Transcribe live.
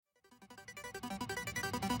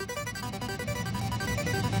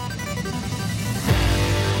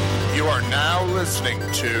now listening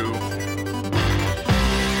to the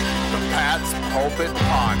Pat's Pulpit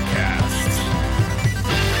Podcast.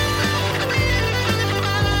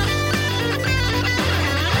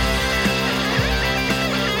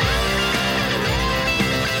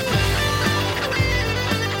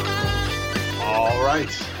 All right.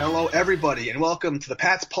 Hello, everybody, and welcome to the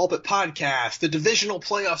Pat's Pulpit Podcast. The divisional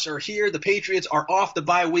playoffs are here. The Patriots are off the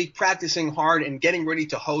bye week, practicing hard and getting ready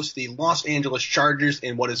to host the Los Angeles Chargers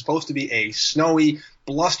in what is supposed to be a snowy,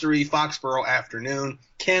 blustery Foxborough afternoon.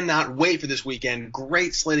 Cannot wait for this weekend.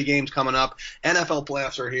 Great slate of games coming up. NFL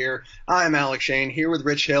playoffs are here. I'm Alex Shane here with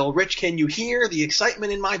Rich Hill. Rich, can you hear the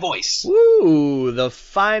excitement in my voice? Woo! The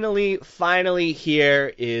finally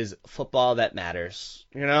here is football that matters.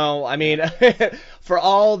 You know, I mean, for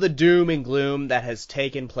all the doom and gloom that has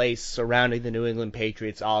taken place surrounding the New England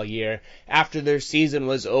Patriots all year, after their season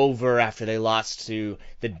was over, after they lost to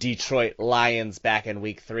the Detroit Lions back in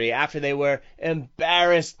Week 3, after they were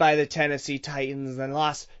embarrassed by the Tennessee Titans and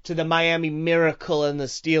lost to the Miami Miracle and the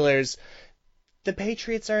Steelers, the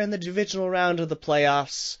Patriots are in the divisional round of the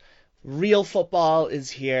playoffs. Real football is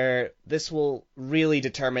here. This will really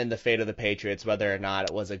determine the fate of the Patriots, whether or not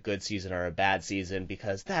it was a good season or a bad season,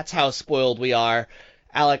 because that's how spoiled we are.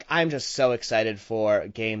 Alec, I'm just so excited for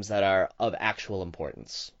games that are of actual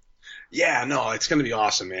importance. Yeah, no, it's going to be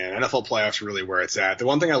awesome, man. NFL playoffs are really where it's at. The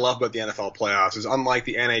one thing I love about the NFL playoffs is, unlike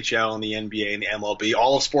the NHL and the NBA and the MLB,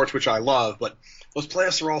 all of sports which I love, but those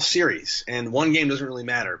playoffs are all series, and one game doesn't really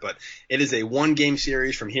matter. But it is a one-game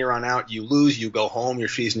series from here on out. You lose, you go home, your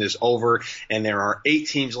season is over, and there are 8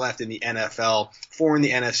 teams left in the NFL, 4 in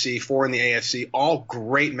the NFC, 4 in the AFC, all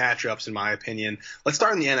great matchups in my opinion. Let's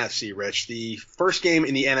start in the NFC, Rich. The first game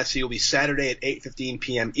in the NFC will be Saturday at 8:15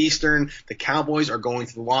 p.m. Eastern. The Cowboys are going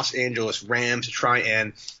to the Los Angeles Rams to try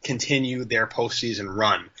and continue their postseason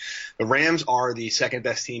run. The Rams are the second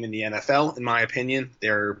best team in the NFL, in my opinion.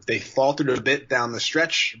 They faltered a bit down the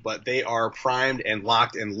stretch, but they are primed and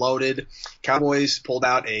locked and loaded. Cowboys pulled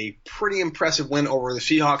out a pretty impressive win over the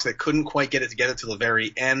Seahawks that couldn't quite get it together till the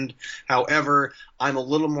very end. However, I'm a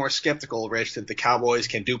little more skeptical, Rich, that the Cowboys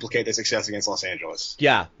can duplicate their success against Los Angeles.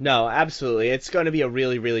 Yeah, no, absolutely. It's going to be a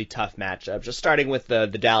really, really tough matchup. Just starting with the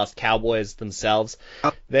Dallas Cowboys themselves,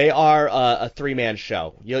 they are a three-man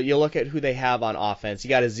show. You look at who they have on offense. You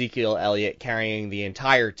got Ezekiel Elliott carrying the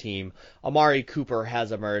entire team. Amari Cooper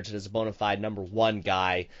has emerged as a bona fide number 1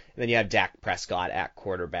 guy. And then you have Dak Prescott at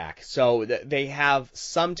quarterback. So they have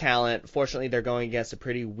some talent. Fortunately, they're going against a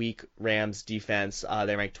pretty weak Rams defense.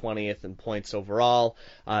 They rank 20th in points overall.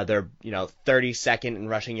 They're 32nd in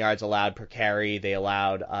rushing yards allowed per carry. They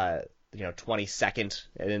allowed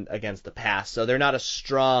 22nd against the pass. So they're not a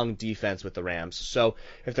strong defense with the Rams. So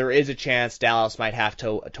if there is a chance, Dallas might have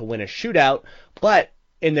to win a shootout. But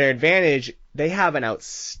in their advantage, they have an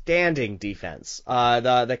outstanding defense.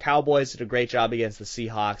 The Cowboys did a great job against the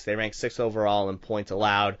Seahawks. They rank 6th overall in points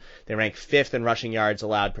allowed. They rank 5th in rushing yards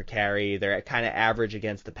allowed per carry. They're kind of average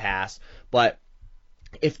against the pass. But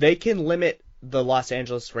if they can limit the Los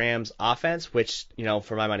Angeles Rams offense, which,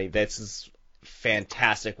 for my money, this is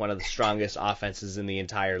fantastic, one of the strongest offenses in the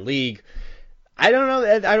entire league, I don't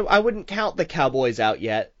know. I wouldn't count the Cowboys out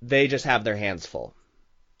yet. They just have their hands full.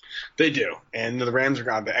 They do, and the Rams are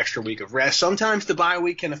got the extra week of rest. Sometimes the bye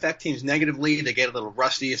week can affect teams negatively. They get a little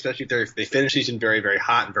rusty, especially if they finish the season very, very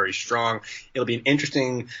hot and very strong. It'll be an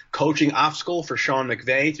interesting coaching obstacle for Sean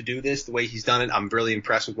McVay to do this the way he's done it. I'm really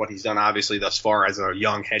impressed with what he's done, obviously, thus far as a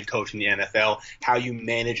young head coach in the NFL. How you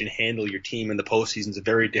manage and handle your team in the postseason is a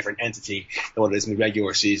very different entity than what it is in the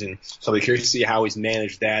regular season. So I'll be curious to see how he's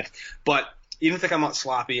managed that. But even if they come out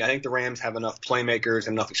sloppy, I think the Rams have enough playmakers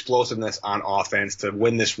and enough explosiveness on offense to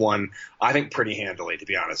win this one, I think, pretty handily, to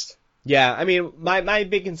be honest. Yeah, I mean, my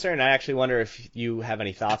big concern, I actually wonder if you have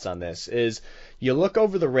any thoughts on this, is you look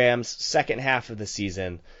over the Rams' second half of the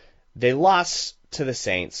season, they lost to the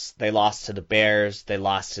Saints, they lost to the Bears, they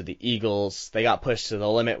lost to the Eagles, they got pushed to the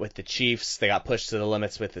limit with the Chiefs, they got pushed to the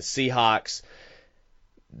limits with the Seahawks.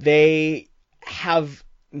 They have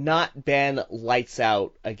not been lights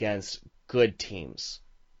out against good teams.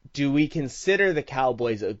 Do we consider the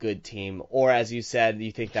Cowboys a good team, or as you said, you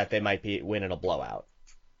think that they might be winning a blowout?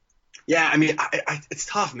 Yeah, I mean, it's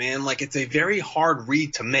tough, man. Like, it's a very hard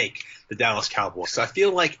read to make, the Dallas Cowboys. So I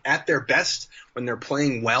feel like at their best, when they're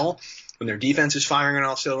playing well, when their defense is firing on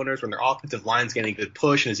all cylinders, when their offensive line's getting a good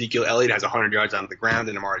push, and Ezekiel Elliott has 100 yards on the ground,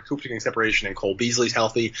 and Amari Cooper's getting separation, and Cole Beasley's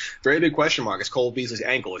healthy. Very big question mark is Cole Beasley's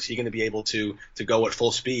ankle. Is he going to be able to go at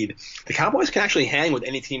full speed? The Cowboys can actually hang with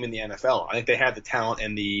any team in the NFL. I think they have the talent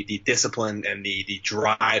and the discipline and the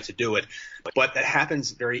drive to do it. But that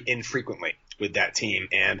happens very infrequently. with that team.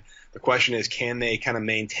 And the question is, can they kind of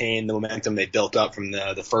maintain the momentum they built up from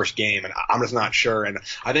the first game? And I'm just not sure. And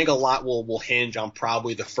I think a lot will hinge on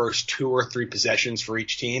probably the first 2 or 3 possessions for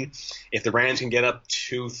each team. If the Rams can get up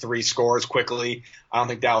 2-3 scores quickly, I don't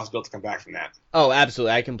think Dallas is built to come back from that. Oh,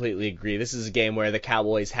 absolutely. I completely agree. This is a game where the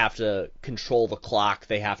Cowboys have to control the clock.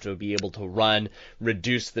 They have to be able to run,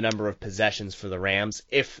 reduce the number of possessions for the Rams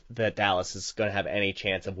if the Dallas is going to have any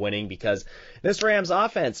chance of winning, because this Rams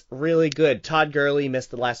offense, really good. Todd Gurley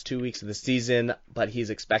missed the last 2 weeks of the season, but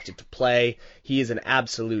he's expected to play. He is an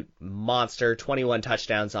absolute monster. 21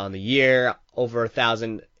 touchdowns on the year, over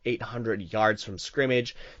 1,800 yards from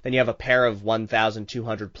scrimmage. Then you have a pair of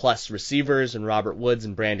 1,200 plus receivers in Robert Woods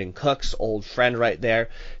and Brandon Cooks, old friend right there.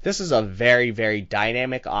 This is a very, very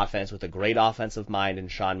dynamic offense with a great offensive mind in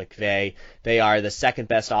Sean McVay. They are the second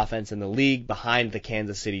best offense in the league behind the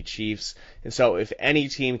Kansas City Chiefs. And so if any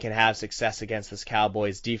team can have success against this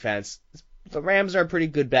Cowboys defense, the Rams are a pretty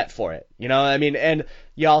good bet for it. You know what I mean? And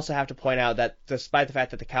you also have to point out that despite the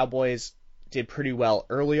fact that the Cowboys did pretty well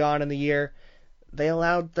early on in the year, they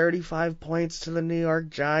allowed 35 points to the New York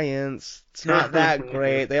Giants. It's not that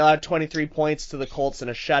great. They allowed 23 points to the Colts in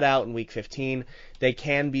a shutout in Week 15. They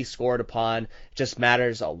can be scored upon. It just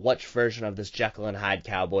matters which version of this Jekyll and Hyde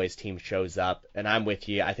Cowboys team shows up. And I'm with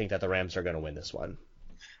you. I think that the Rams are going to win this one.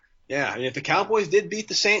 Yeah, I mean, if the Cowboys did beat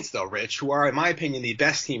the Saints, though, Rich, who are, in my opinion, the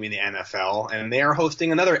best team in the NFL, and they are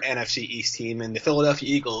hosting another NFC East team in the Philadelphia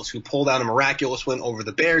Eagles, who pulled out a miraculous win over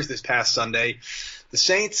the Bears this past Sunday. The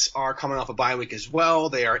Saints are coming off a bye week as well.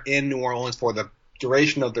 They are in New Orleans for the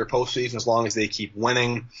duration of their postseason as long as they keep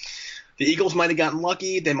winning. The Eagles might have gotten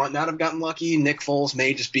lucky. They might not have gotten lucky. Nick Foles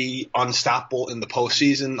may just be unstoppable in the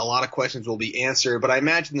postseason. A lot of questions will be answered, but I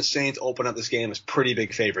imagine the Saints open up this game as pretty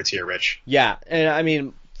big favorites here, Rich. Yeah, and I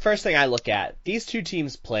mean, first thing I look at, these two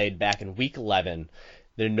teams played back in Week 11.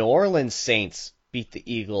 The New Orleans Saints beat the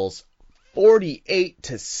Eagles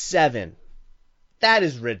 48-7. That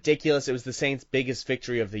is ridiculous. It was the Saints' biggest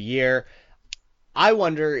victory of the year. I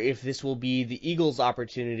wonder if this will be the Eagles'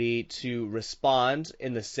 opportunity to respond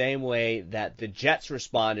in the same way that the Jets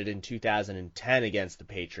responded in 2010 against the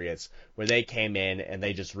Patriots, where they came in and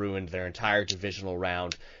they just ruined their entire divisional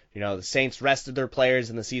round. You know, the Saints rested their players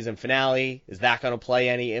in the season finale. Is that going to play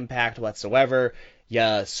any impact whatsoever?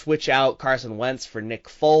 You switch out Carson Wentz for Nick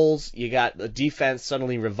Foles. You got the defense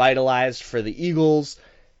suddenly revitalized for the Eagles.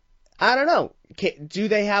 I don't know. Do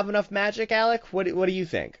they have enough magic, Alec? What do you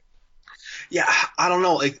think? Yeah, I don't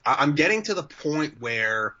know. I'm getting to the point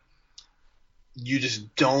where you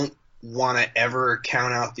just don't want to ever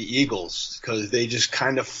count out the Eagles because they just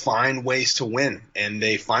kind of find ways to win and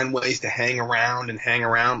they find ways to hang around.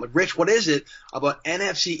 Like, Rich, what is it about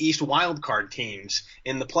NFC East wildcard teams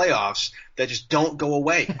in the playoffs that just don't go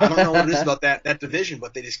away? I don't know what it is about that division,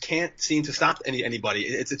 but they just can't seem to stop anybody.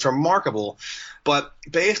 It's remarkable. But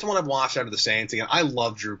based on what I've watched out of the Saints, again, I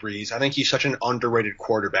love Drew Brees. I think he's such an underrated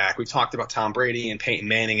quarterback. We've talked about Tom Brady and Peyton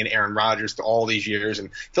Manning and Aaron Rodgers through all these years, and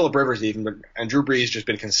Phillip Rivers even, and Drew Brees just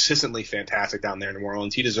been consistently fantastic down there in New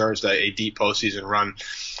Orleans. He deserves a deep postseason run.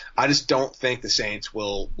 I just don't think the Saints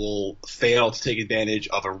will fail to take advantage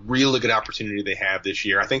of a really good opportunity they have this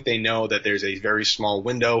year. I think they know that there's a very small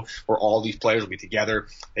window where all these players will be together.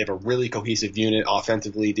 They have a really cohesive unit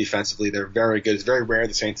offensively, defensively. They're very good. It's very rare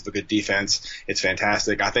the Saints have a good defense. It's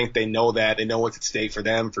fantastic. I think they know that. They know what's at stake for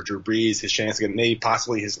them, for Drew Brees, his chance to get maybe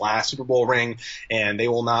possibly his last Super Bowl ring, and they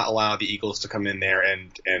will not allow the Eagles to come in there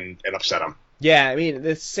and upset them. Yeah, I mean,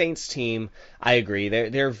 the Saints team, I agree.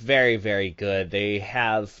 They're very, very good. They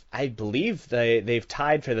have, I believe, they've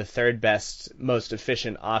tied for the third best, most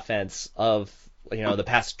efficient offense of, you know, the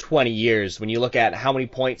past 20 years. When you look at how many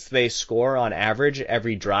points they score on average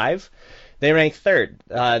every drive, they rank third.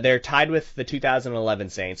 They're tied with the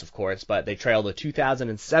 2011 Saints, of course, but they trail the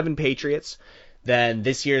 2007 Patriots, then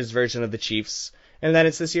this year's version of the Chiefs, and then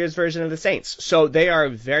it's this year's version of the Saints. So they are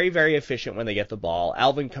very, very efficient when they get the ball.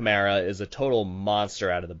 Alvin Kamara is a total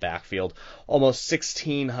monster out of the backfield. Almost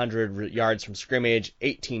 1,600 yards from scrimmage,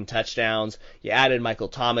 18 touchdowns. You added Michael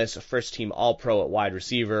Thomas, a first-team All-Pro at wide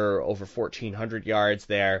receiver, over 1,400 yards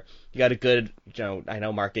there. You got a good, I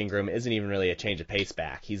know Mark Ingram isn't even really a change of pace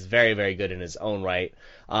back. He's very, very good in his own right.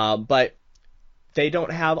 But they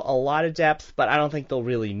don't have a lot of depth, but I don't think they'll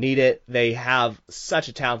really need it. They have such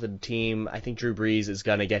a talented team. I think Drew Brees is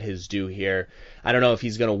going to get his due here. I don't know if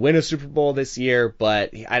he's going to win a Super Bowl this year,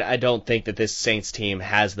 but I don't think that this Saints team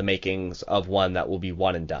has the makings of one that will be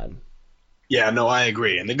one and done. Yeah, no, I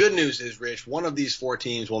agree. And the good news is, Rich, one of these four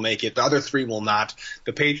teams will make it. The other three will not.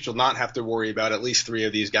 The Patriots will not have to worry about at least three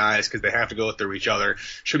of these guys because they have to go through each other.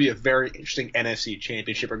 Should be a very interesting NFC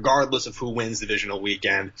championship, regardless of who wins divisional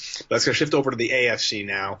weekend. But let's go shift over to the AFC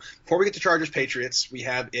now. Before we get to Chargers Patriots, we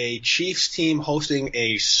have a Chiefs team hosting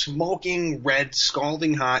a smoking red,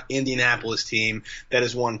 scalding hot Indianapolis team that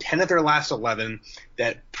has won 10 of their last 11.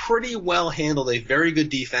 That pretty well handled a very good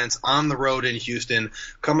defense on the road in Houston,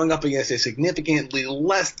 coming up against a significantly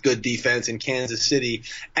less good defense in Kansas City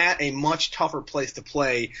at a much tougher place to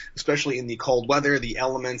play, especially in the cold weather, the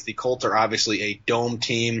elements. The Colts are obviously a dome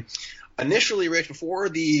team. Initially, Rich, before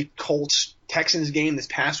the Colts-Texans game this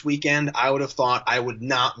past weekend, I would have thought I would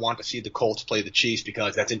not want to see the Colts play the Chiefs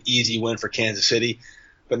because that's an easy win for Kansas City.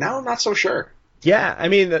 But now I'm not so sure. Yeah, I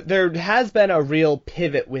mean, there has been a real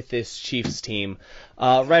pivot with this Chiefs team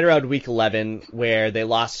right around Week 11 where they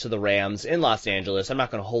lost to the Rams in Los Angeles. I'm not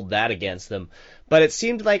going to hold that against them. But it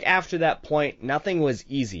seemed like after that point, nothing was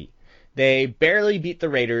easy. They barely beat the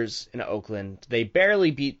Raiders in Oakland. They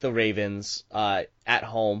barely beat the Ravens at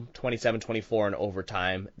home, 27-24 in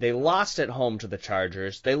overtime. They lost at home to the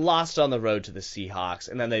Chargers. They lost on the road to the Seahawks,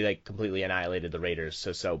 and then they completely annihilated the Raiders,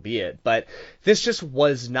 so be it. But this just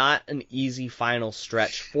was not an easy final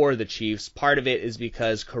stretch for the Chiefs. Part of it is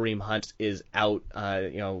because Kareem Hunt is out,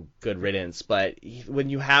 good riddance. But when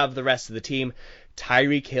you have the rest of the team,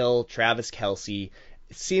 Tyreek Hill, Travis Kelce,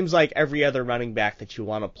 it seems like every other running back that you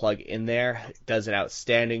want to plug in there does an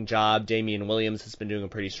outstanding job. Damian Williams has been doing a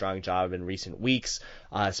pretty strong job in recent weeks.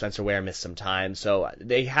 Spencer Ware missed some time. So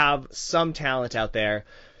they have some talent out there.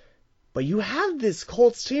 But you have this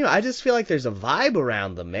Colts team. I just feel like there's a vibe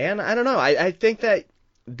around them, man. I don't know. I think that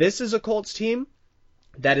this is a Colts team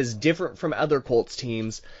that is different from other Colts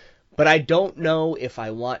teams. But I don't know if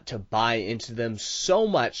I want to buy into them so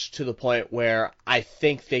much to the point where I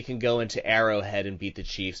think they can go into Arrowhead and beat the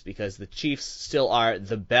Chiefs, because the Chiefs still are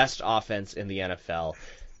the best offense in the NFL.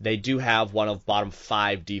 They do have one of bottom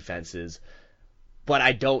 5 defenses, but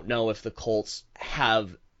I don't know if the Colts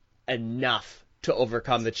have enough to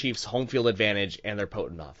overcome the Chiefs' home field advantage and their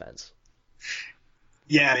potent offense.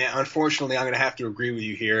 Yeah, unfortunately, I'm going to have to agree with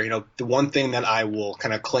you here. The one thing that I will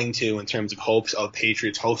kind of cling to in terms of hopes of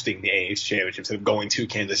Patriots hosting the AFC Championship instead of going to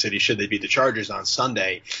Kansas City should they beat the Chargers on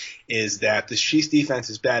Sunday is that the Chiefs defense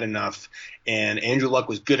is bad enough and Andrew Luck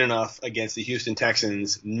was good enough against the Houston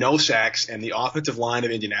Texans, no sacks, and the offensive line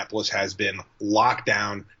of Indianapolis has been locked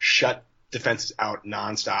down, shut defenses out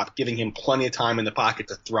nonstop, giving him plenty of time in the pocket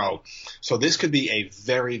to throw. So this could be a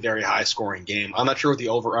very, very high-scoring game. I'm not sure what the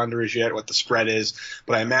over-under is yet, what the spread is,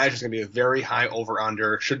 but I imagine it's going to be a very high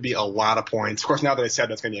over-under. Should be a lot of points. Of course, now that I said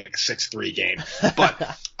that's going to be like a 6-3 game.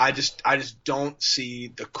 But I just don't see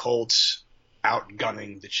the Colts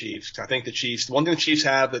outgunning the Chiefs. I think the Chiefs, the one thing the Chiefs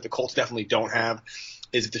have that the Colts definitely don't have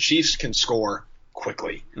is that the Chiefs can score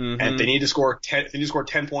quickly. Mm-hmm. And if they need to score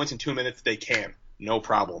 10 points in 2 minutes, they can. No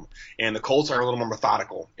problem. And the Colts are a little more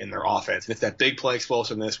methodical in their offense. And it's that big play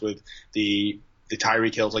explosiveness with the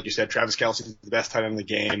Tyreek Hills, like you said. Travis Kelce is the best tight end in the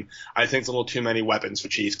game. I think it's a little too many weapons for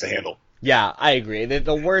Chiefs to handle. Yeah, I agree.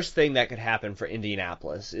 The worst thing that could happen for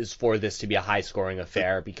Indianapolis is for this to be a high-scoring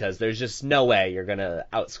affair, because there's just no way you're going to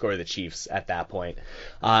outscore the Chiefs at that point.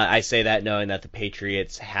 I say that knowing that the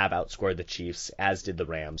Patriots have outscored the Chiefs, as did the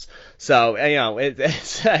Rams. So,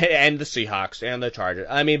 it's and the Seahawks and the Chargers.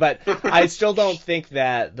 But I still don't think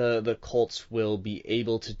that the Colts will be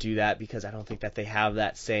able to do that, because I don't think that they have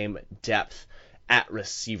that same depth at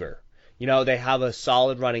receiver. They have a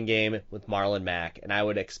solid running game with Marlon Mack, and I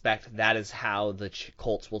would expect that is how the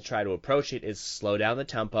Colts will try to approach it, is slow down the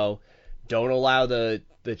tempo. Don't allow the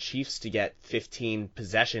Chiefs to get 15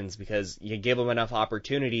 possessions, because you give them enough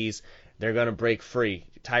opportunities, they're going to break free.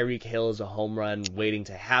 Tyreek Hill is a home run waiting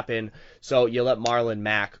to happen, so you let Marlon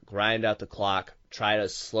Mack grind out the clock, try to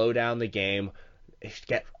slow down the game,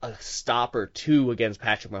 get a stop or two against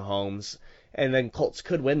Patrick Mahomes, and then Colts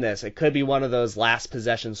could win this. It could be one of those last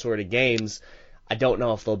possession sort of games. I don't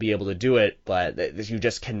know if they'll be able to do it, but you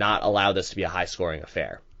just cannot allow this to be a high-scoring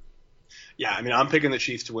affair. Yeah, I'm picking the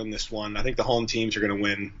Chiefs to win this one. I think the home teams are going to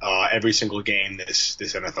win every single game this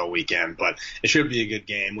NFL weekend, but it should be a good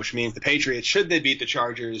game, which means the Patriots, should they beat the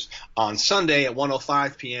Chargers on Sunday at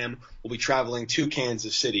 1:05 p.m., will be traveling to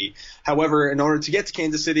Kansas City. However, in order to get to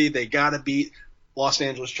Kansas City, they got to beat Los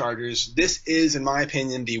Angeles Chargers. This is, in my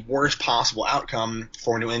opinion, the worst possible outcome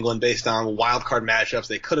for New England based on wild card matchups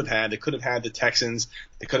they could have had. They could have had the Texans.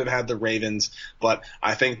 They could have had the Ravens. But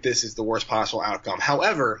I think this is the worst possible outcome.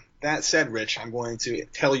 However, that said, Rich, I'm going to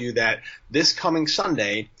tell you that this coming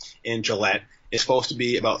Sunday in Gillette is supposed to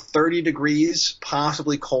be about 30 degrees,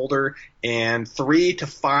 possibly colder, and 3 to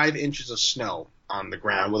 5 inches of snow on the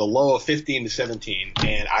ground with a low of 15 to 17.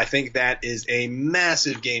 And I think that is a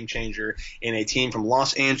massive game changer in a team from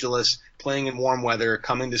Los Angeles playing in warm weather,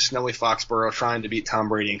 coming to snowy Foxborough, trying to beat Tom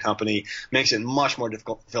Brady and company. Makes it much more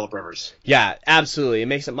difficult for Phillip Rivers. Yeah, absolutely. It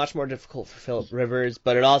makes it much more difficult for Phillip Rivers,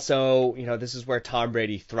 but it also, this is where Tom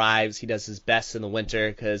Brady thrives. He does his best in the winter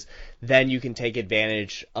because then you can take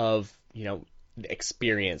advantage of,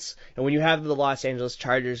 experience. And when you have the Los Angeles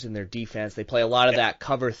Chargers in their defense, they play a lot of that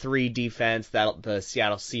cover 3 defense that the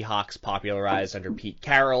Seattle Seahawks popularized under Pete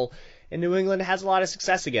Carroll. And New England has a lot of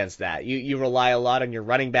success against that. You rely a lot on your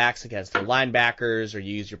running backs against their linebackers, or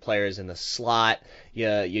you use your players in the slot.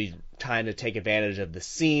 You're trying to take advantage of the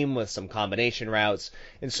seam with some combination routes.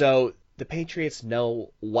 And so the Patriots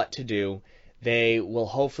know what to do. They will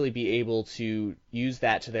hopefully be able to use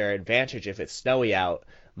that to their advantage if it's snowy out.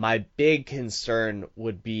 My big concern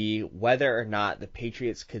would be whether or not the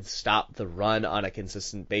Patriots could stop the run on a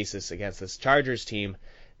consistent basis against this Chargers team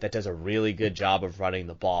that does a really good job of running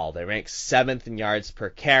the ball. They rank 7th in yards per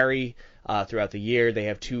carry throughout the year. They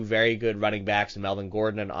have 2 very good running backs in Melvin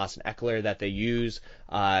Gordon and Austin Eckler that they use.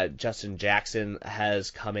 Justin Jackson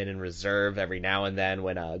has come in reserve every now and then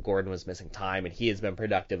when Gordon was missing time, and he has been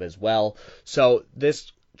productive as well. So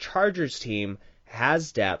this Chargers team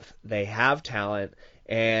has depth. They have talent.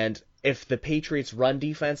 And if the Patriots' run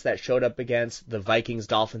defense that showed up against the Vikings,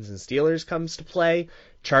 Dolphins, and Steelers comes to play,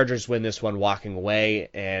 Chargers win this one walking away,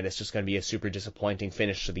 and it's just going to be a super disappointing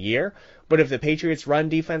finish to the year. But if the Patriots' run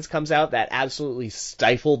defense comes out that absolutely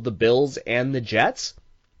stifled the Bills and the Jets,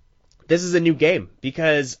 this is a new game,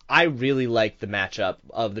 because I really like the matchup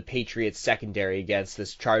of the Patriots secondary against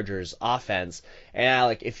this Chargers offense.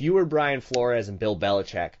 And if you were Brian Flores and Bill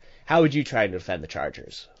Belichick, how would you try to defend the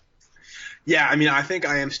Chargers? Yeah, I think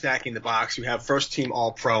I am stacking the box. You have first-team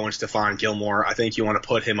All-Pro and Stephon Gilmore. I think you want to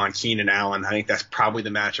put him on Keenan Allen. I think that's probably the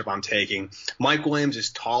matchup I'm taking. Mike Williams is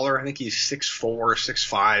taller. I think he's 6'4",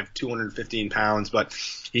 6'5", 215 pounds, but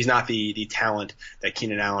he's not the talent that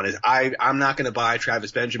Keenan Allen is. I'm not going to buy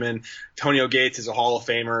Travis Benjamin. Antonio Gates is a Hall of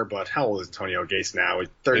Famer, but how old is Antonio Gates now?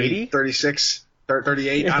 30, 36?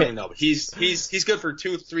 38, I don't know, but he's good for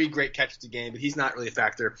 2-3 great catches a game, but he's not really a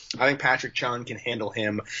factor. I think Patrick Chung can handle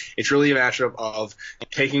him. It's really a matchup of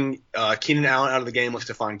taking Keenan Allen out of the game with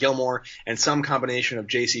Stephon Gilmore and some combination of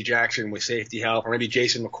J.C. Jackson with safety help, or maybe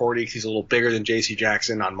Jason McCourty because he's a little bigger than J.C.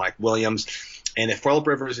 Jackson on Mike Williams. And if Phillip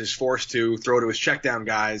Rivers is forced to throw to his checkdown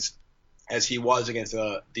guys, as he was against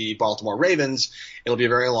the Baltimore Ravens, it'll be a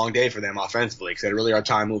very long day for them offensively because they had a really hard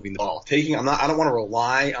time moving the ball. I don't want to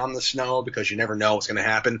rely on the snow because you never know what's going to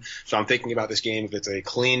happen. So I'm thinking about this game if it's a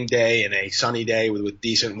clean day and a sunny day with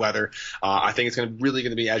decent weather. I think it's really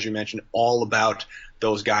going to be, as you mentioned, all about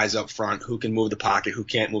those guys up front who can move the pocket, who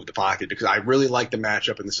can't move the pocket, because I really like the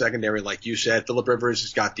matchup in the secondary. Like you said, Phillip Rivers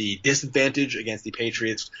has got the disadvantage against the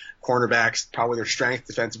Patriots cornerbacks, probably their strength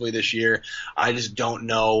defensively this year. I just don't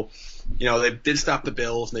know. They did stop the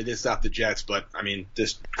Bills and they did stop the Jets, but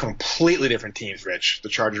just completely different teams, Rich. The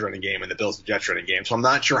Chargers running game and the Bills and Jets running game. So I'm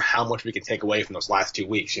not sure how much we can take away from those last 2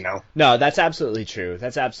 weeks, No, that's absolutely true.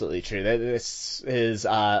 That's absolutely true. This is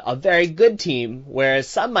a very good team, whereas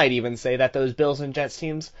some might even say that those Bills and Jets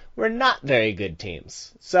teams were not very good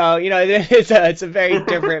teams. So, it's a very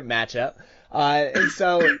different matchup. And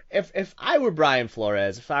so if I were Brian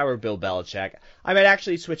Flores, if I were Bill Belichick, I might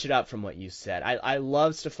actually switch it up from what you said. I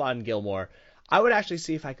love Stephon Gilmore. I would actually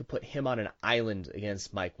see if I could put him on an island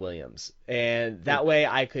against Mike Williams. And that way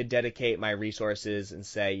I could dedicate my resources and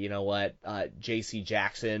say, you know what, J.C.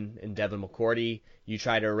 Jackson and Devin McCourty, you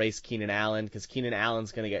try to erase Keenan Allen because Keenan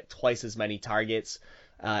Allen's going to get twice as many targets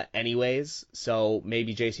anyways, so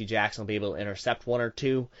maybe J.C. Jackson will be able to intercept 1 or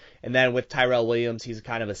 2. And then with Tyrell Williams, he's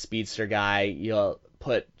kind of a speedster guy. You'll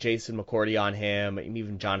put Jason McCourty on him,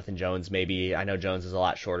 even Jonathan Jones maybe. I know Jones is a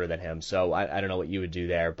lot shorter than him, so I don't know what you would do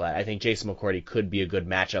there, but I think Jason McCourty could be a good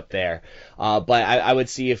matchup there. But I would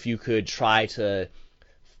see if you could try to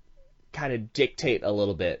kind of dictate a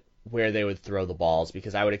little bit where they would throw the balls,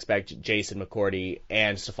 because I would expect Jason McCourty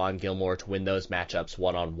and Stephon Gilmore to win those matchups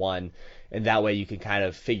one-on-one, and that way you can kind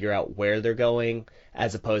of figure out where they're going,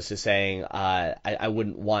 as opposed to saying, I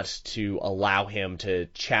wouldn't want to allow him to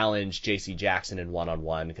challenge J.C. Jackson in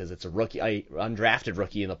one-on-one, because it's a undrafted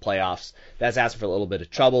rookie in the playoffs. That's asking for a little bit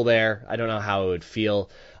of trouble there. I don't know how it would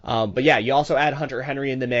feel. But yeah, you also add Hunter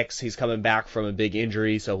Henry in the mix. He's coming back from a big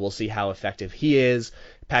injury, so we'll see how effective he is.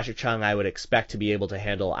 Patrick Chung, I would expect to be able to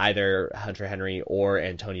handle either Hunter Henry or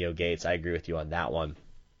Antonio Gates. I agree with you on that one.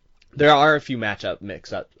 There are a few matchup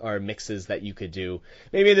mixes that you could do.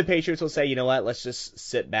 Maybe the Patriots will say, you know what, let's just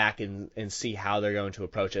sit back and see how they're going to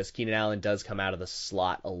approach us. Keenan Allen does come out of the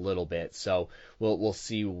slot a little bit, so we'll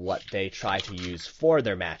see what they try to use for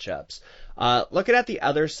their matchups. Looking at the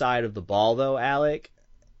other side of the ball, though, Alec,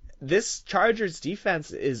 this Chargers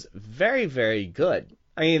defense is very, very good.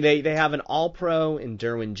 I mean, they have an all-pro in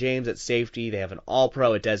Derwin James at safety. They have an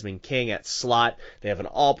all-pro at Desmond King at slot. They have an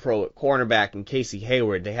all-pro at cornerback in Casey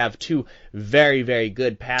Hayward. They have two very, very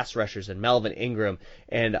good pass rushers in Melvin Ingram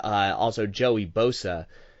and also Joey Bosa.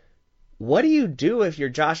 What do you do if you're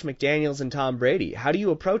Josh McDaniels and Tom Brady? How do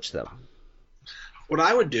you approach them? What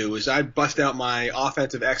I would do is I'd bust out my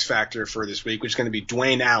offensive X factor for this week, which is going to be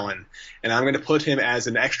Dwayne Allen, and I'm going to put him as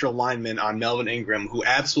an extra lineman on Melvin Ingram, who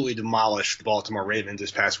absolutely demolished the Baltimore Ravens this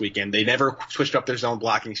past weekend. They never switched up their zone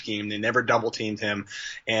blocking scheme. They never double-teamed him,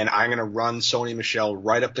 and I'm going to run Sony Michel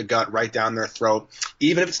right up the gut, right down their throat.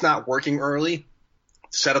 Even if it's not working early,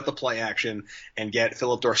 set up the play action and get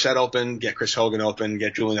Philip Dorsett open, get Chris Hogan open,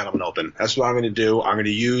 get Julian Edelman open. That's what I'm going to do. I'm going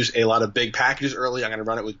to use a lot of big packages early. I'm going to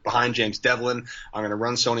run it with behind James Devlin. I'm going to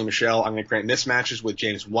run Sony Michel. I'm going to create mismatches with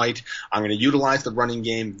James White. I'm going to utilize the running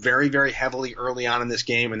game very, very heavily early on in this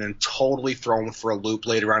game and then totally throw them for a loop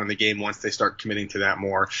later on in the game once they start committing to that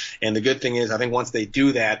more. And the good thing is I think once they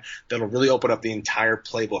do that, that'll really open up the entire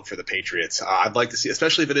playbook for the Patriots. I'd like to see,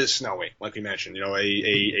 especially if it is snowy, like we mentioned,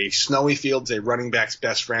 a snowy field is a running back's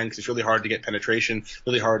best friend because it's really hard to get penetration,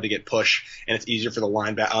 really hard to get push, and it's easier for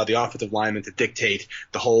the offensive lineman to dictate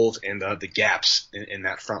the holes and the gaps in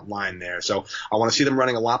that front line there. So I want to see them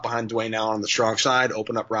running a lot behind Dwayne Allen on the strong side,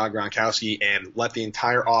 open up Rob Gronkowski, and let the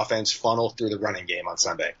entire offense funnel through the running game on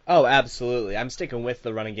Sunday. Oh, absolutely. I'm sticking with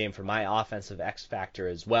the running game for my offensive X factor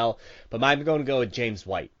as well, but I'm going to go with James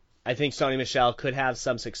White. I think Sony Michel could have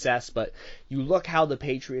some success, but you look how the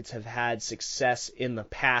Patriots have had success in the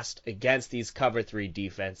past against these cover 3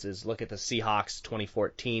 defenses. Look at the Seahawks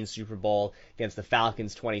 2014 Super Bowl against the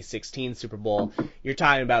Falcons 2016 Super Bowl. You're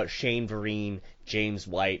talking about Shane Vereen, James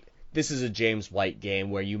White. This is a James White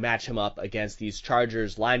game where you match him up against these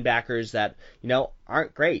Chargers linebackers that,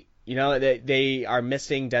 aren't great. They are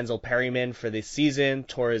missing Denzel Perryman for this season,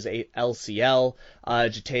 tore his LCL.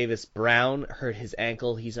 Jatavis Brown hurt his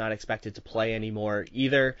ankle. He's not expected to play anymore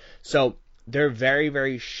either. So they're very,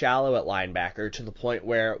 very shallow at linebacker to the point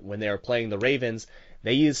where when they were playing the Ravens,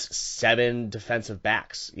 they used 7 defensive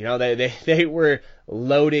backs. They were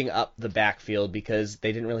loading up the backfield because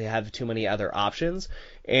they didn't really have too many other options.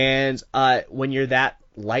 And when you're that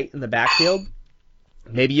light in the backfield,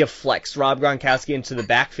 maybe you flex Rob Gronkowski into the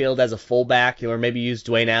backfield as a fullback, or maybe use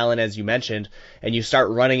Dwayne Allen, as you mentioned, and you start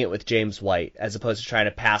running it with James White, as opposed to trying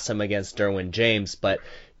to pass him against Derwin James. But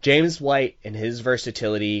James White and his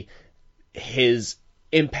versatility, his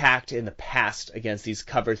impact in the past against these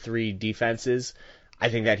cover 3 defenses, I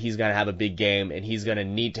think that he's going to have a big game, and he's going to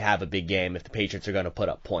need to have a big game if the Patriots are going to put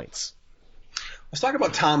up points. Let's talk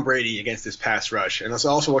about Tom Brady against this pass rush, and let's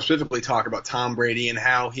also more specifically talk about Tom Brady and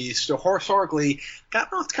how he's still historically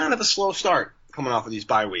gotten off kind of a slow start coming off of these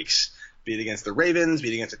bye weeks. Be it against the Ravens, be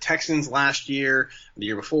it against the Texans last year, the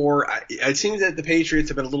year before. It seems that the Patriots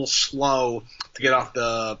have been a little slow to get off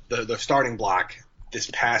the starting block this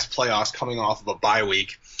past playoffs coming off of a bye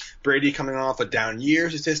week. Brady coming off a down year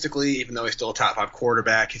statistically, even though he's still a top 5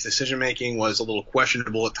 quarterback. His decision-making was a little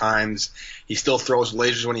questionable at times. He still throws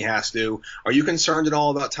lasers when he has to. Are you concerned at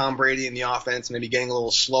all about Tom Brady and the offense maybe getting a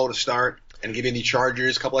little slow to start and giving the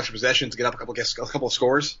Chargers a couple extra possessions to get up a couple of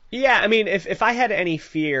scores? Yeah, I mean, if I had any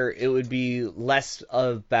fear, it would be less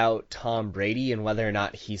about Tom Brady and whether or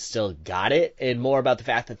not he still got it, and more about the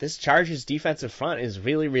fact that this Chargers defensive front is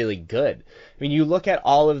really, really good. I mean, you look at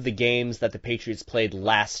all of the games that the Patriots played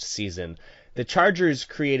last season, the Chargers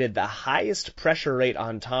created the highest pressure rate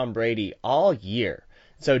on Tom Brady all year.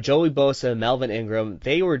 So Joey Bosa, Melvin Ingram,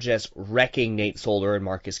 they were just wrecking Nate Solder and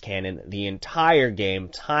Marcus Cannon the entire game,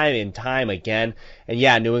 time and time again. And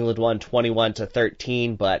yeah, New England won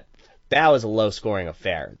 21-13, but that was a low-scoring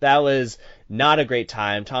affair. That was not a great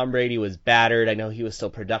time. Tom Brady was battered. I know he was still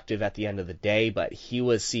productive at the end of the day, but he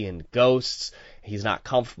was seeing ghosts. He's not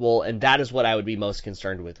comfortable, and that is what I would be most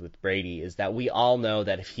concerned with Brady, is that we all know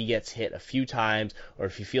that if he gets hit a few times or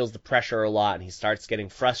if he feels the pressure a lot and he starts getting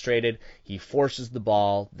frustrated, he forces the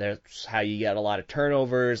ball. That's how you get a lot of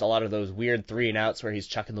turnovers, a lot of those weird 3-and-outs where he's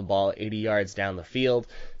chucking the ball 80 yards down the field.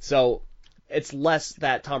 So it's less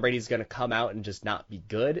that Tom Brady's going to come out and just not be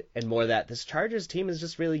good, and more that this Chargers team is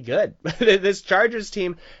just really good. This Chargers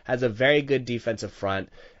team has a very good defensive front.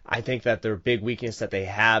 I think that their big weakness that they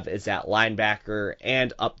have is at linebacker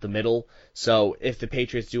and up the middle. So if the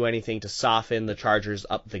Patriots do anything to soften the Chargers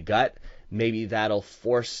up the gut, maybe that'll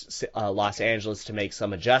force Los Angeles to make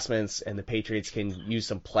some adjustments, and the Patriots can use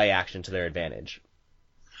some play action to their advantage.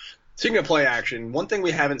 Speaking of play action, one thing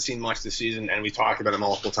we haven't seen much this season, and we talked about it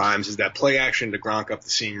multiple times, is that play action to Gronk up the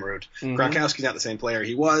seam route. Mm-hmm. Gronkowski's not the same player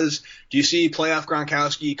he was. Do you see playoff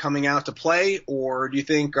Gronkowski coming out to play, or do you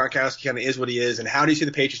think Gronkowski kind of is what he is? And how do you see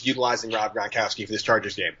the Patriots utilizing Rob Gronkowski for this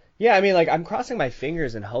Chargers game? Yeah, I mean, like, I'm crossing my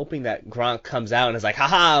fingers and hoping that Gronk comes out and is like,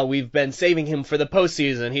 haha, we've been saving him for the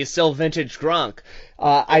postseason. He's still vintage Gronk.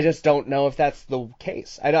 I just don't know if that's the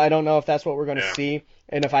case. I don't know if that's what we're going to see.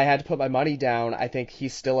 And if I had to put my money down, I think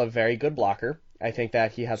he's still a very good blocker. I think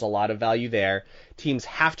that he has a lot of value there. Teams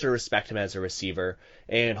have to respect him as a receiver,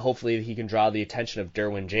 and hopefully he can draw the attention of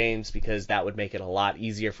Derwin James, because that would make it a lot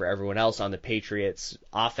easier for everyone else on the Patriots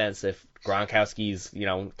offense if Gronkowski's,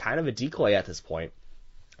 kind of a decoy at this point.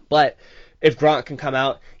 But if Gronk can come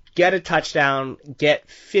out, get a touchdown, get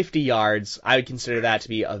 50 yards, I would consider that to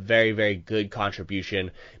be a very, very good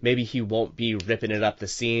contribution. Maybe he won't be ripping it up the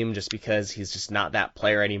seam just because he's just not that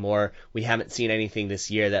player anymore. We haven't seen anything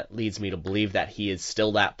this year that leads me to believe that he is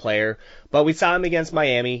still that player. But we saw him against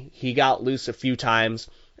Miami. He got loose a few times.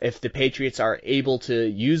 If the Patriots are able to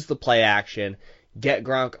use the play action, get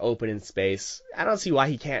Gronk open in space, I don't see why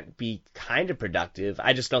he can't be kind of productive.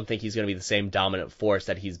 I just don't think he's going to be the same dominant force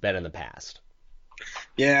that he's been in the past.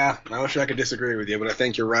 Yeah, I wish I could disagree with you, but I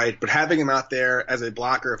think you're right. But having him out there as a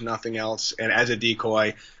blocker, if nothing else, and as a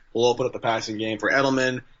decoy, will open up the passing game for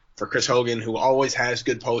Edelman, for Chris Hogan, who always has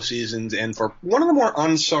good postseasons, and for one of the more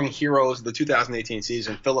unsung heroes of the 2018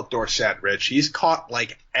 season, Philip Dorsett, Rich. He's caught,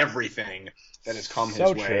 everything that has come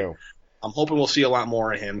his way. True. I'm hoping we'll see a lot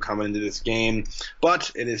more of him coming into this game.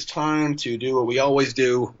 But it is time to do what we always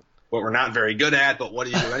do, what we're not very good at, but what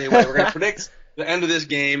do you do anyway? We're going to predict the end of this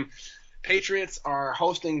game. Patriots are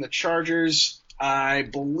hosting the Chargers. I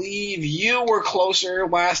believe you were closer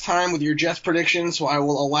last time with your Jets prediction, so I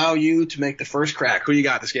will allow you to make the first crack. Who you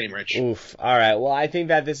got this game, Rich? Oof. All right. Well, I think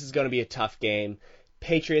that this is going to be a tough game.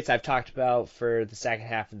 Patriots, I've talked about for the second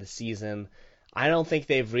half of the season. I don't think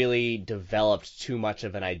they've really developed too much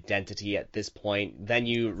of an identity at this point. Then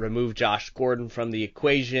you remove Josh Gordon from the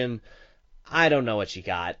equation. I don't know what you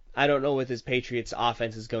got. I don't know what this Patriots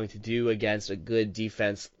offense is going to do against a good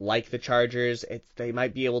defense like the Chargers. They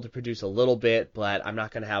might be able to produce a little bit, but I'm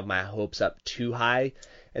not going to have my hopes up too high.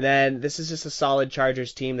 And then this is just a solid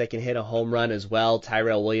Chargers team that can hit a home run as well.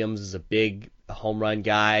 Tyrell Williams is a big home run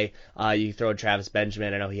guy. You throw in Travis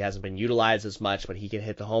Benjamin. I know he hasn't been utilized as much, but he can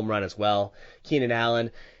hit the home run as well. Keenan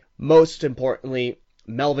Allen. Most importantly,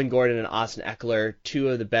 Melvin Gordon and Austin Eckler, two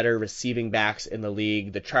of the better receiving backs in the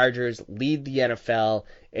league. The Chargers lead the NFL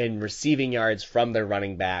in receiving yards from their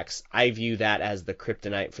running backs. I view that as the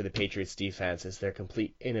kryptonite for the Patriots defense, is their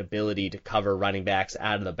complete inability to cover running backs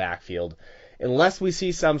out of the backfield. Unless we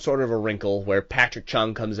see some sort of a wrinkle where Patrick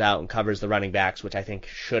Chung comes out and covers the running backs, which I think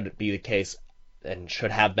should be the case and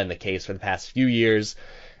should have been the case for the past few years,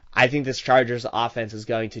 I think this Chargers offense is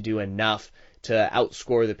going to do enough to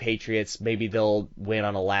outscore the Patriots. Maybe they'll win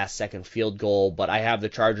on a last-second field goal, but I have the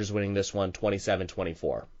Chargers winning this one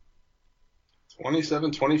 27-24.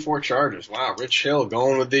 27-24 Chargers. Wow, Rich Hill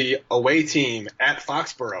going with the away team at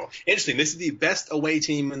Foxborough. Interesting. This is the best away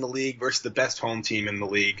team in the league versus the best home team in the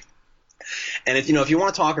league. And if you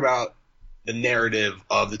want to talk about the narrative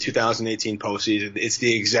of the 2018 postseason, it's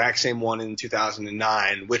the exact same one in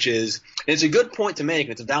 2009, which is, and it's a good point to make,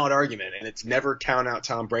 and it's a valid argument, and it's never count out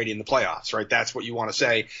Tom Brady in the playoffs, right? That's what you want to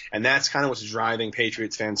say, and that's kind of what's driving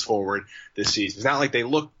Patriots fans forward this season. It's not like they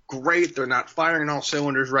look great. They're not firing all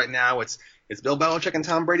cylinders right now. It's Bill Belichick and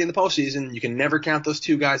Tom Brady in the postseason. You can never count those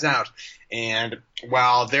two guys out. And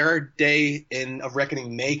while their day of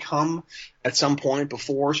reckoning may come at some point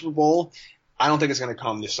before Super Bowl, I don't think it's going to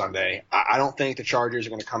come this Sunday. I don't think the Chargers are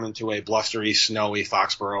going to come into a blustery, snowy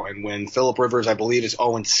Foxborough and win. Phillip Rivers, I believe, is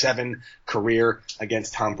 0-7 career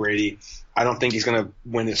against Tom Brady. I don't think he's going to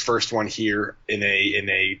win his first one here in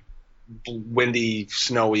a windy,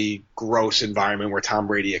 snowy, gross environment where Tom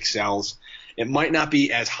Brady excels. It might not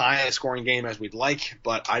be as high a scoring game as we'd like,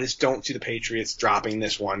 but I just don't see the Patriots dropping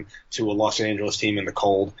this one to a Los Angeles team in the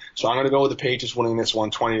cold. So I'm going to go with the Patriots winning this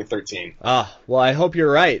one 20-13. Well, I hope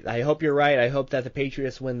you're right. I hope that the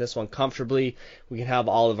Patriots win this one comfortably. We can have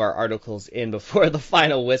all of our articles in before the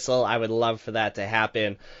final whistle. I would love for that to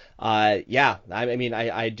happen. I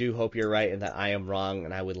do hope you're right and that I am wrong,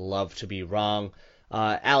 and I would love to be wrong.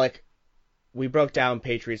 Alec, we broke down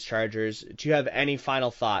Patriots Chargers. Do you have any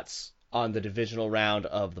final thoughts on the divisional round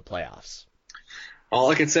of the playoffs? All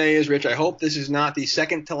I can say is, Rich, I hope this is not the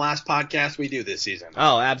second to last podcast we do this season.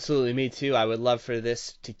 Oh, absolutely. Me too. I would love for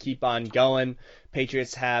this to keep on going.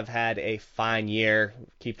 Patriots have had a fine year.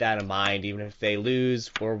 Keep that in mind. Even if they lose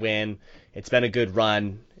or win, it's been a good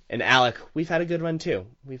run. And Alec, we've had a good run too.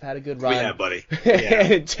 We've had a good run. We have, buddy.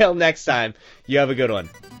 Yeah. Until next time, you have a good one.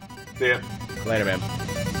 See ya. Later, man.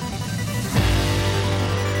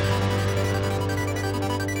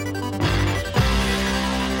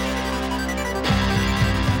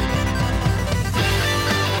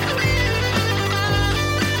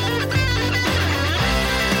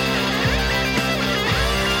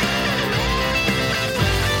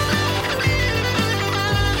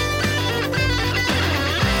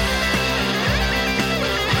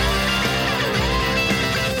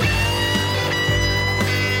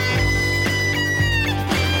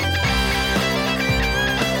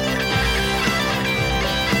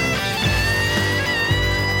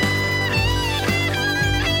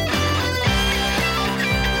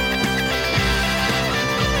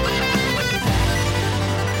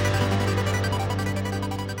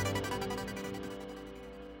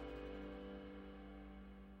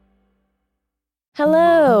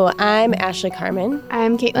 Hello, I'm Ashley Carmen.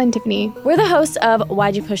 I'm Caitlin Tiffany. We're the hosts of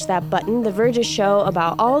Why'd You Push That Button, the Verge's show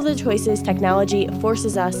about all the choices technology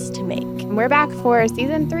forces us to make. And we're back for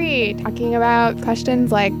season 3, talking about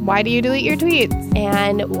questions like, why do you delete your tweets?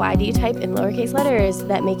 And why do you type in lowercase letters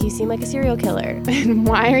that make you seem like a serial killer? And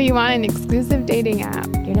why are you on an exclusive dating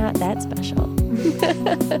app? You're not that special.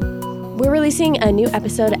 We're releasing a new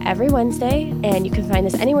episode every Wednesday, and you can find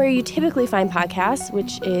us anywhere you typically find podcasts,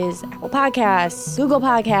 which is Apple Podcasts, Google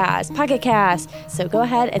Podcasts, Pocket Casts. So go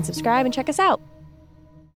ahead and subscribe and check us out.